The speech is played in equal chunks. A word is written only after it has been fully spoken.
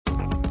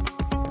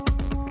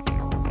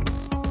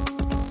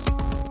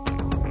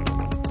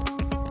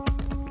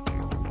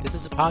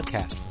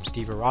podcast from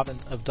Steve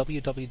Robbins of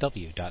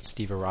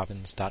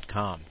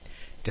www.steverobbins.com,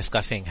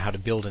 discussing how to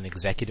build an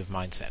executive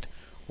mindset,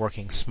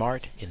 working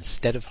smart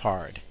instead of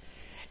hard,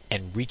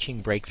 and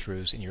reaching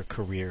breakthroughs in your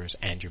careers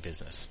and your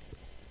business.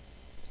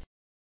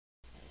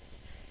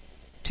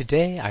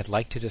 Today, I'd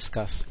like to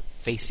discuss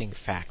facing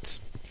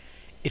facts.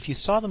 If you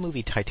saw the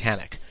movie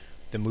Titanic,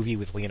 the movie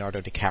with Leonardo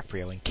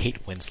DiCaprio and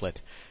Kate Winslet,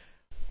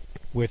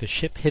 where the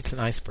ship hits an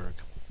iceberg,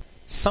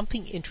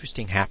 something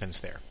interesting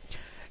happens there.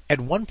 At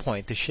one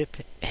point, the ship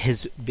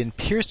has been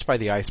pierced by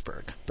the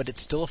iceberg, but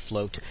it's still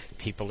afloat.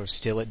 People are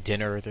still at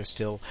dinner. They're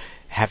still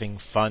having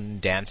fun,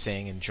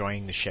 dancing,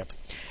 enjoying the ship.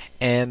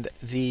 And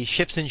the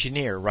ship's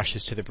engineer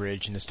rushes to the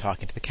bridge and is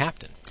talking to the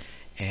captain.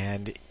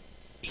 And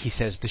he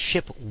says, "The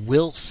ship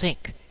will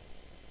sink.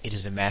 It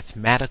is a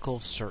mathematical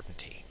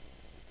certainty."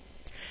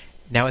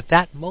 Now, at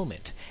that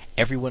moment,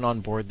 everyone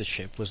on board the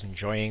ship was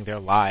enjoying their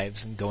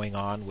lives and going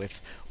on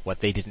with what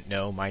they didn't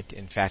know might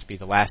in fact be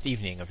the last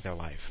evening of their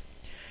life.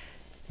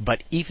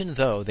 But even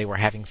though they were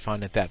having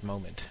fun at that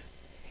moment,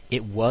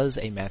 it was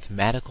a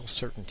mathematical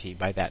certainty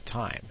by that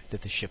time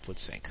that the ship would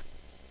sink.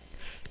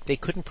 They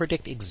couldn't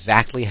predict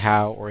exactly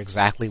how or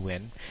exactly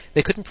when.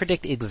 They couldn't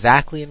predict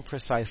exactly and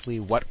precisely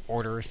what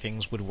order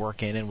things would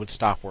work in and would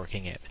stop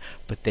working in.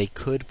 But they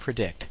could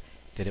predict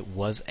that it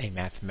was a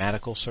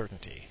mathematical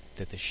certainty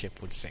that the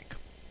ship would sink.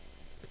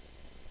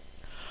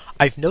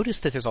 I've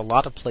noticed that there's a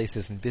lot of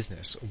places in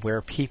business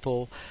where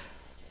people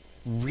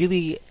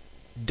really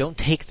don't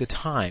take the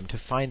time to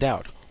find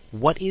out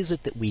what is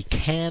it that we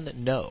can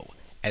know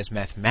as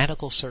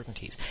mathematical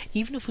certainties,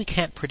 even if we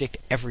can't predict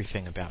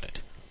everything about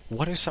it.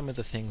 What are some of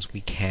the things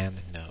we can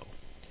know?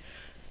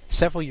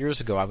 Several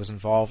years ago, I was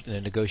involved in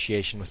a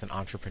negotiation with an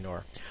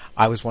entrepreneur.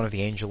 I was one of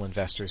the angel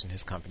investors in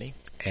his company,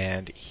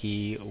 and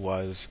he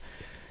was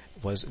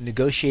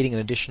negotiating an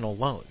additional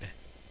loan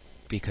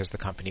because the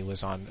company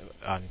was on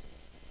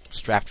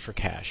strapped for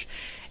cash.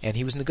 And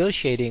he was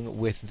negotiating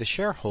with the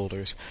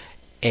shareholders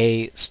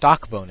a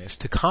stock bonus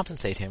to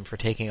compensate him for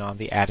taking on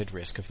the added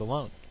risk of the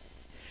loan.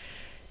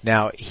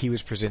 Now, he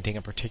was presenting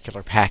a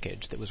particular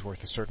package that was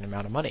worth a certain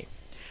amount of money.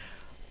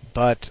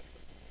 But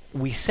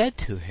we said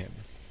to him,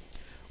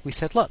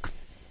 look,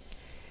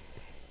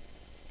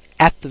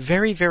 at the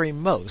very, very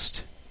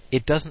most,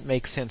 it doesn't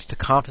make sense to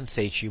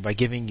compensate you by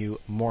giving you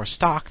more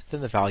stock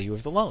than the value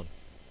of the loan.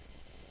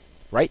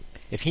 Right?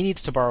 If he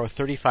needs to borrow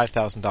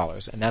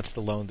 $35,000, and that's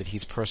the loan that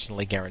he's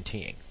personally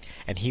guaranteeing,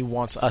 and he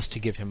wants us to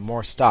give him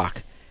more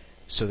stock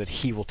so that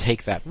he will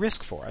take that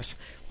risk for us,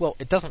 well,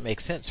 it doesn't make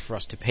sense for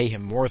us to pay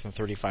him more than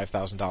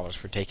 $35,000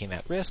 for taking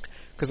that risk,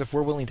 because if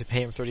we're willing to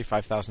pay him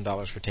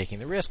 $35,000 for taking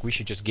the risk, we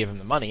should just give him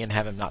the money and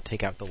have him not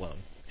take out the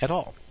loan at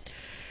all.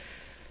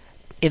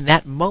 In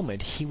that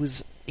moment, he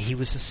was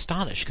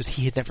astonished because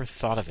he had never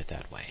thought of it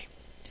that way.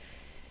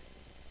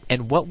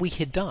 And what we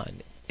had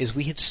done is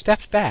we had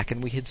stepped back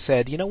and we had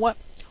said, you know what?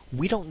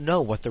 We don't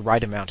know what the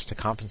right amount to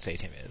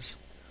compensate him is.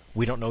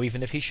 We don't know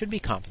even if he should be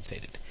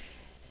compensated.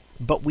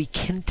 But we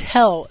can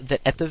tell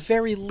that at the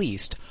very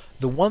least,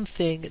 the one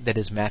thing that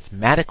is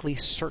mathematically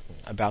certain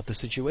about the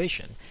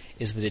situation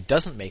is that it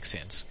doesn't make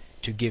sense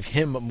to give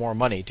him more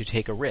money to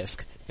take a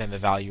risk than the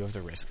value of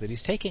the risk that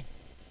he's taking.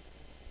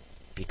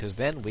 Because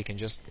then we can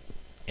just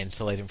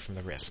insulate him from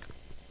the risk.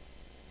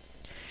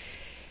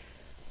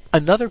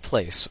 Another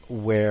place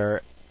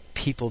where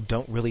people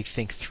don't really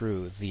think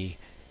through the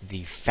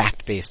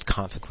fact-based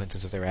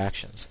consequences of their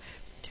actions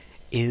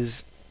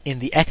is in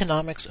the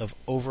economics of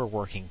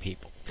overworking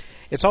people.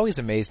 It's always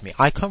amazed me.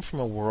 I come from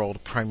a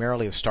world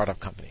primarily of startup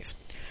companies,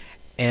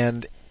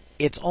 and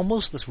it's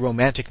almost this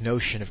romantic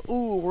notion of,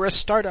 ooh, we're a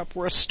startup,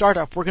 we're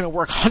going to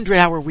work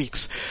 100-hour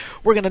weeks,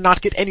 we're going to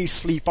not get any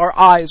sleep, our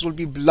eyes will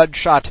be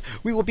bloodshot,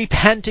 we will be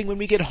panting when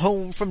we get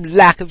home from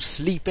lack of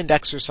sleep and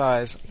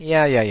exercise.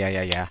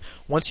 Yeah.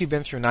 Once you've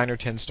been through 9 or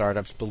 10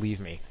 startups, believe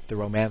me, the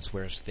romance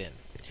wears thin.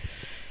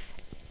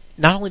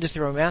 Not only does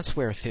the romance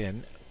wear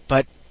thin,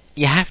 but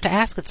you have to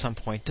ask at some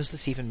point, does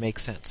this even make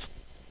sense?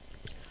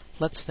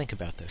 Let's think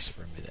about this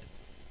for a minute.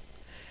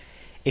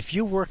 If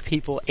you work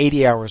people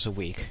 80 hours a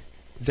week,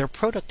 their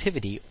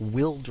productivity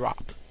will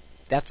drop.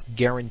 That's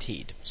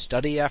guaranteed.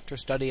 Study after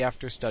study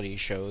after study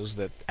shows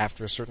that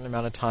after a certain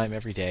amount of time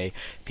every day,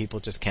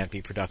 people just can't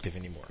be productive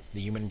anymore.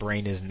 The human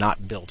brain is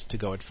not built to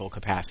go at full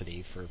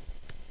capacity for,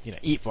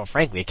 well,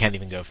 frankly, it can't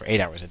even go for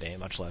 8 hours a day,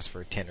 much less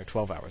for 10 or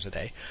 12 hours a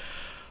day.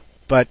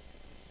 But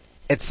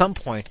at some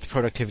point, the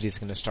productivity is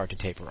going to start to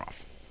taper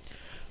off.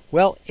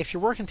 Well, if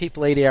you're working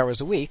people 80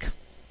 hours a week,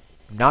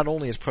 not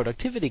only is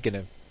productivity going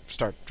to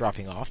start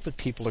dropping off, but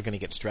people are going to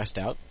get stressed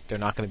out. They're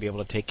not going to be able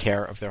to take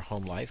care of their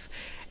home life.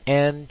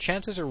 And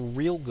chances are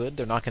real good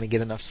they're not going to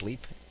get enough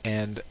sleep.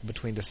 And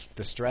between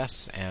the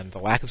stress and the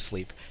lack of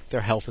sleep, their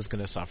health is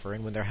going to suffer.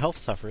 And when their health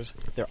suffers,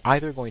 they're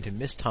either going to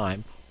miss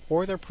time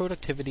or their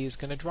productivity is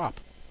going to drop.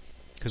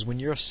 Because when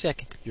you're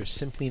sick, you're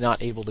simply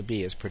not able to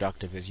be as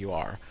productive as you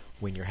are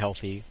when you're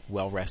healthy,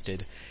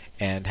 well-rested,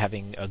 and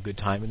having a good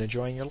time and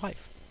enjoying your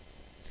life.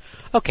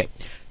 Okay,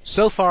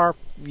 so far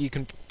you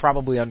can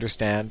probably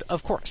understand,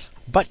 of course.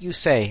 But you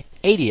say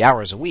 80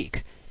 hours a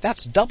week.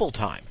 That's double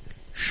time.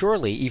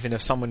 Surely, even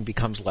if someone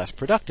becomes less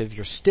productive,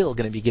 you're still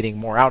going to be getting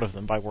more out of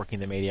them by working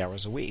them 80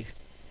 hours a week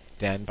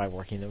than by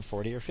working them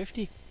 40 or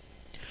 50.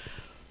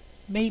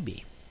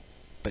 Maybe,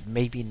 but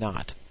maybe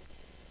not.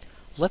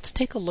 Let's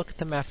take a look at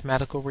the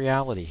mathematical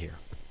reality here.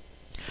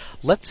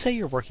 Let's say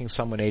you're working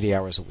someone 80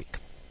 hours a week.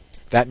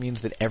 That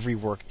means that every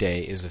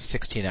workday is a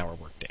 16-hour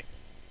workday,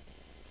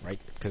 right?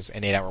 Because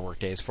an 8-hour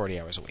workday is 40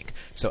 hours a week.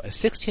 So a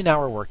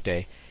 16-hour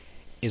workday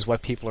is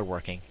what people are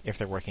working if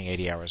they're working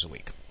 80 hours a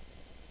week.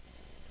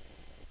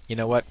 You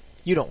know what?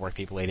 You don't work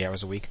people 80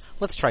 hours a week.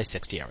 Let's try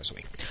 60 hours a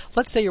week.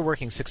 Let's say you're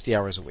working 60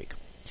 hours a week.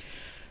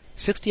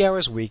 60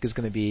 hours a week is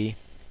going to be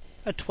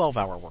a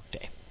 12-hour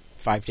workday.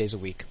 5 days a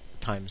week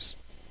times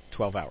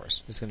 12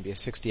 hours is going to be a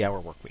 60-hour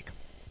work week.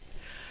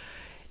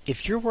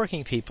 If you're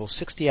working people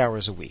 60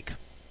 hours a week,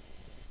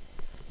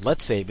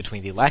 let's say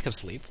between the lack of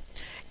sleep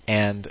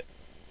and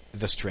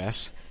the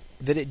stress,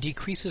 that it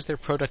decreases their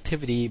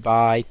productivity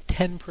by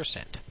 10%.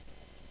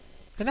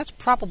 And that's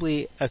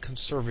probably a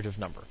conservative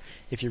number.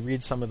 If you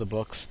read some of the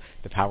books,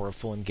 The Power of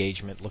Full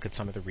Engagement, look at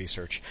some of the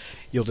research,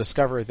 you'll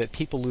discover that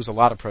people lose a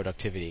lot of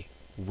productivity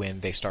when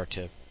they start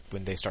to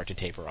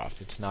taper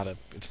off. It's not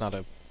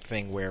a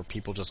thing where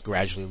people just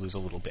gradually lose a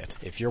little bit.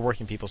 If you're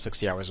working people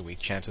 60 hours a week,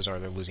 chances are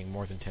they're losing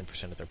more than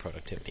 10% of their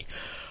productivity.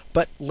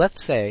 But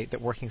let's say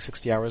that working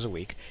 60 hours a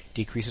week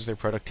decreases their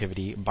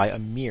productivity by a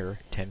mere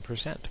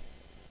 10%.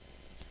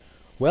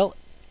 Well,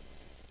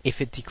 if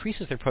it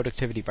decreases their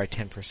productivity by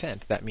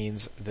 10%, that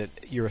means that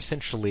you're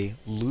essentially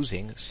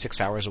losing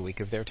 6 hours a week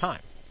of their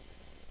time,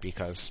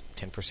 because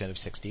 10% of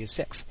 60 is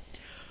 6.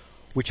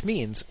 Which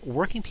means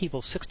working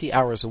people 60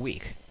 hours a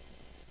week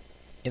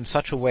in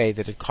such a way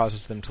that it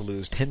causes them to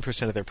lose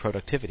 10% of their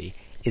productivity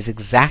is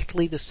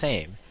exactly the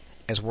same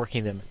as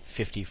working them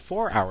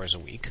 54 hours a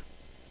week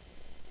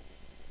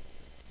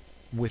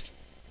with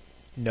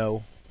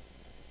no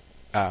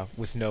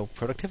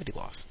productivity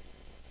loss.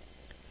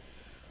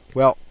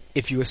 Well,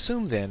 if you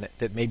assume then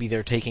that maybe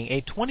they're taking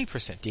a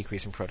 20%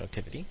 decrease in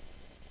productivity,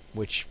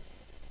 which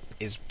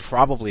is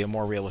probably a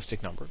more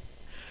realistic number,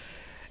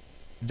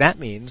 that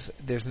means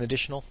there's an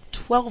additional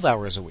 12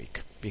 hours a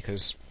week,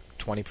 because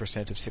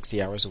 20% of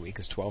 60 hours a week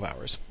is 12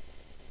 hours,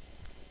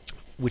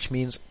 which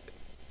means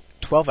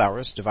 12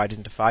 hours divided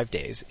into 5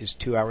 days is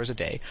 2 hours a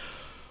day,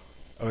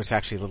 or it's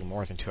actually a little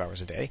more than 2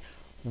 hours a day,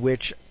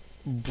 which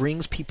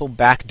brings people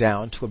back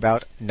down to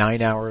about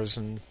 9 hours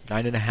and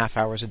 9.5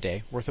 hours a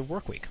day worth of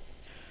work week.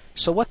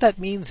 So what that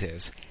means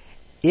is,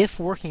 if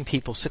working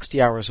people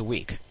 60 hours a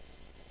week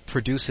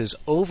produces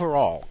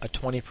overall a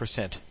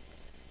 20%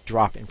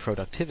 drop in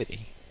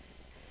productivity,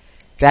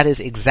 that is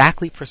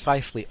exactly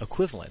precisely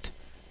equivalent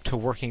to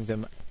working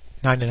them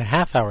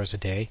 9.5 hours a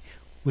day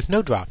with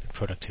no drop in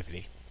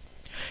productivity.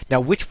 Now,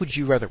 which would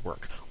you rather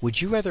work?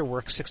 Would you rather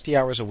work 60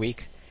 hours a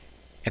week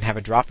and have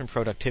a drop in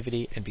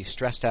productivity and be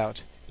stressed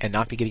out and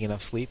not be getting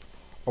enough sleep?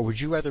 Or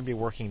would you rather be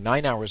working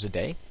 9 hours a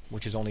day,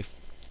 which is only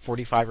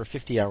 45 or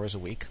 50 hours a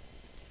week,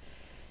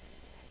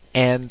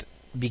 and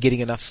be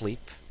getting enough sleep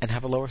and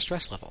have a lower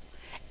stress level?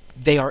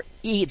 They are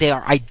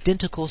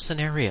identical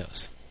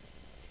scenarios.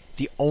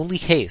 The only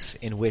case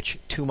in which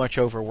too much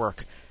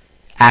overwork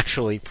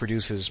actually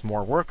produces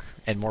more work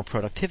and more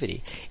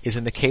productivity is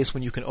in the case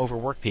when you can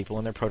overwork people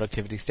and their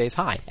productivity stays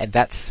high. And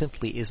that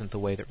simply isn't the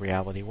way that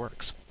reality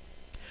works.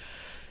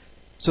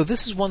 So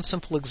this is one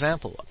simple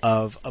example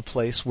of a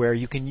place where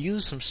you can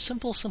use some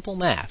simple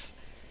math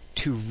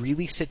to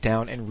really sit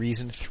down and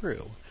reason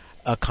through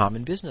a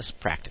common business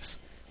practice,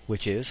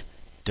 which is,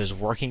 does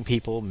working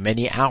people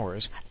many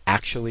hours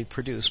actually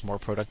produce more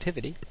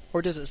productivity,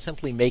 or does it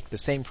simply make the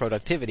same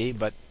productivity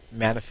but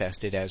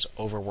manifested as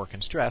overwork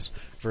and stress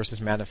versus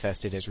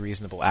manifested as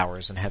reasonable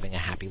hours and having a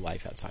happy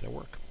life outside of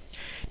work?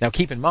 Now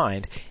keep in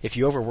mind, if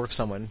you overwork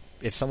someone,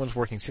 if someone's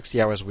working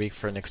 60 hours a week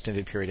for an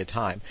extended period of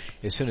time,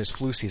 as soon as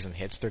flu season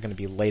hits, they're going to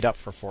be laid up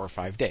for 4 or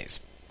 5 days.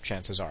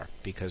 Chances are,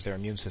 because their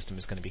immune system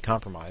is going to be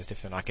compromised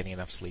if they're not getting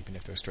enough sleep and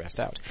if they're stressed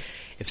out.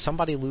 If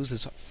somebody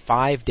loses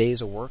 5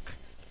 days of work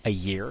a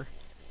year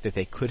that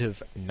they could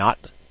have not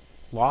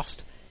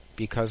lost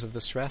because of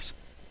the stress,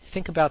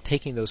 think about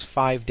taking those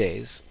 5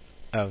 days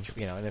of,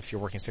 and if you're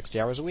working 60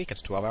 hours a week,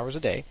 it's 12 hours a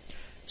day.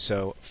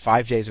 So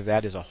 5 days of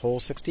that is a whole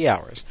 60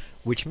 hours,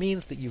 which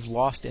means that you've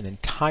lost an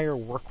entire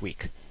work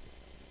week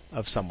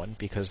of someone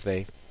because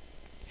they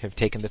have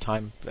taken the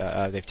time.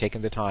 They've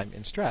taken the time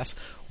in stress.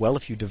 Well,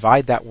 if you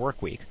divide that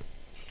work week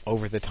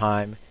over the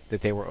time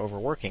that they were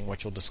overworking,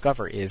 what you'll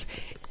discover is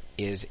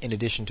in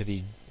addition to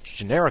the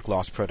generic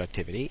lost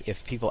productivity,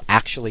 if people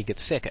actually get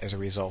sick as a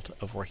result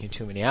of working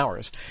too many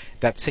hours,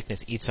 that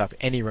sickness eats up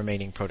any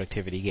remaining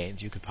productivity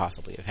gains you could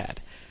possibly have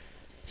had.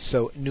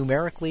 So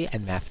numerically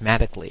and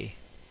mathematically,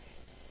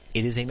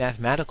 it is a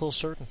mathematical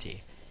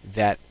certainty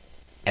that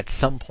at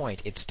some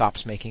point it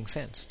stops making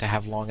sense to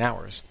have long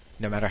hours,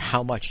 no matter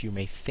how much you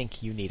may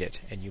think you need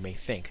it and you may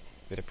think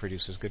that it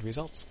produces good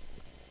results.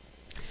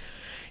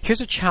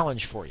 Here's a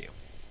challenge for you.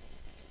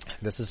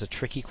 This is a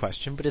tricky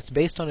question, but it's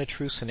based on a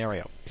true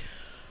scenario.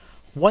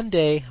 One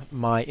day,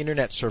 my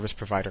internet service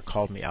provider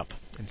called me up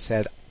and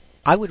said,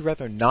 I would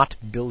rather not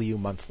bill you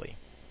monthly.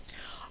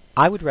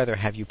 I would rather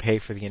have you pay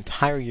for the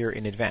entire year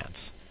in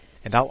advance,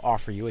 and I'll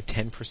offer you a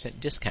 10%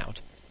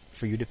 discount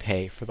for you to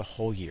pay for the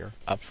whole year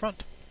up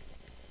front.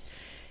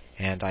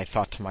 And I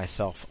thought to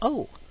myself,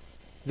 oh,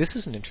 this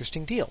is an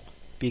interesting deal,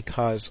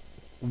 because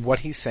what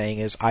he's saying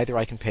is either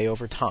I can pay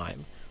over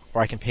time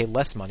or I can pay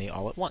less money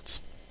all at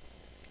once.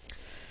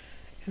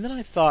 And then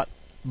I thought,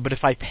 but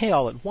if I pay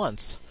all at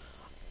once,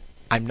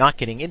 I'm not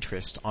getting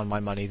interest on my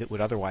money that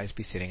would otherwise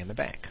be sitting in the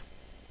bank.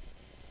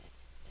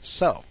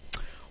 So,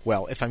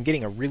 well, if I'm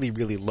getting a really,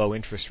 really low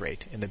interest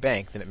rate in the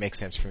bank, then it makes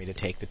sense for me to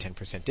take the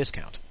 10%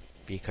 discount,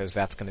 because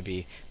that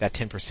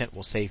 10%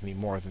 will save me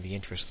more than the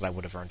interest that I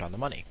would have earned on the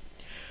money.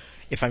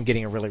 If I'm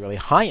getting a really, really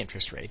high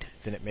interest rate,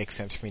 then it makes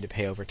sense for me to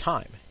pay over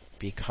time,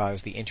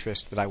 because the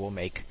interest that I will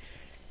make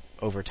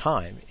over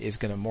time is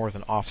going to more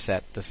than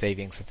offset the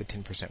savings that the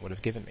 10% would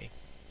have given me.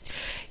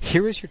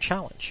 Here is your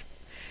challenge.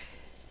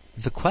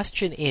 The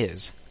question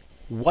is,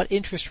 what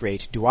interest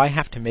rate do I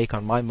have to make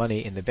on my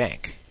money in the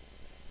bank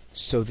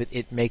so that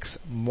it makes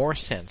more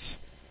sense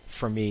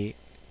for me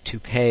to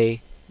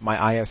pay my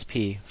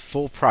ISP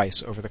full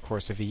price over the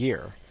course of a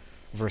year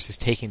versus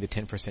taking the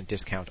 10%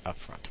 discount up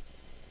front?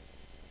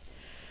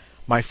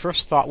 My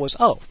first thought was,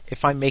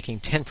 if I'm making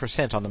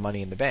 10% on the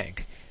money in the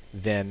bank,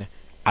 then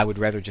I would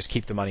rather just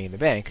keep the money in the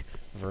bank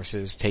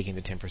versus taking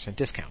the 10%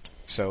 discount.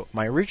 So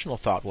my original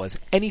thought was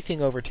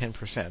anything over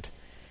 10%,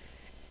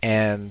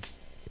 and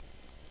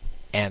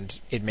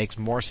it makes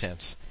more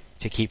sense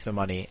to keep the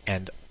money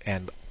and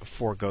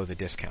forego the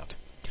discount.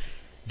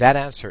 That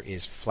answer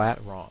is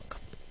flat wrong.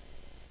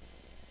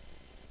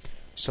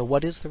 So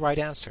what is the right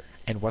answer,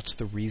 and what's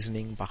the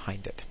reasoning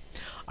behind it?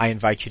 I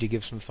invite you to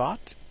give some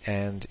thought,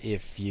 and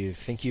if you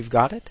think you've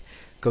got it,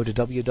 go to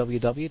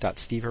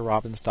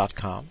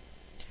www.steverrobbins.com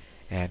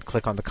and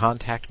click on the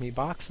Contact Me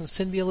box and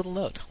send me a little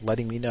note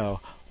letting me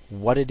know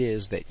what it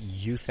is that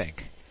you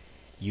think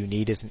you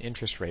need as an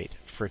interest rate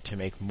for it to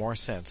make more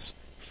sense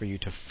for you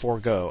to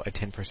forego a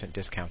 10%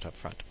 discount up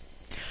front.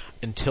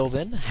 Until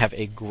then, have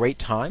a great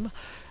time.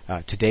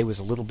 Today was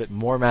a little bit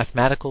more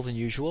mathematical than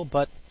usual,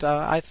 but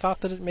I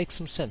thought that it makes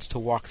some sense to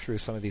walk through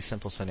some of these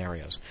simple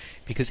scenarios.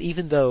 Because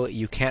even though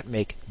you can't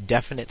make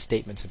definite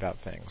statements about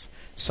things,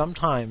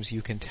 sometimes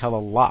you can tell a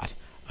lot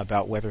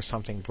about whether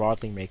something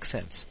broadly makes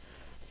sense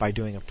by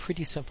doing a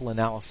pretty simple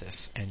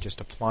analysis and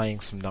just applying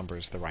some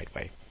numbers the right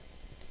way.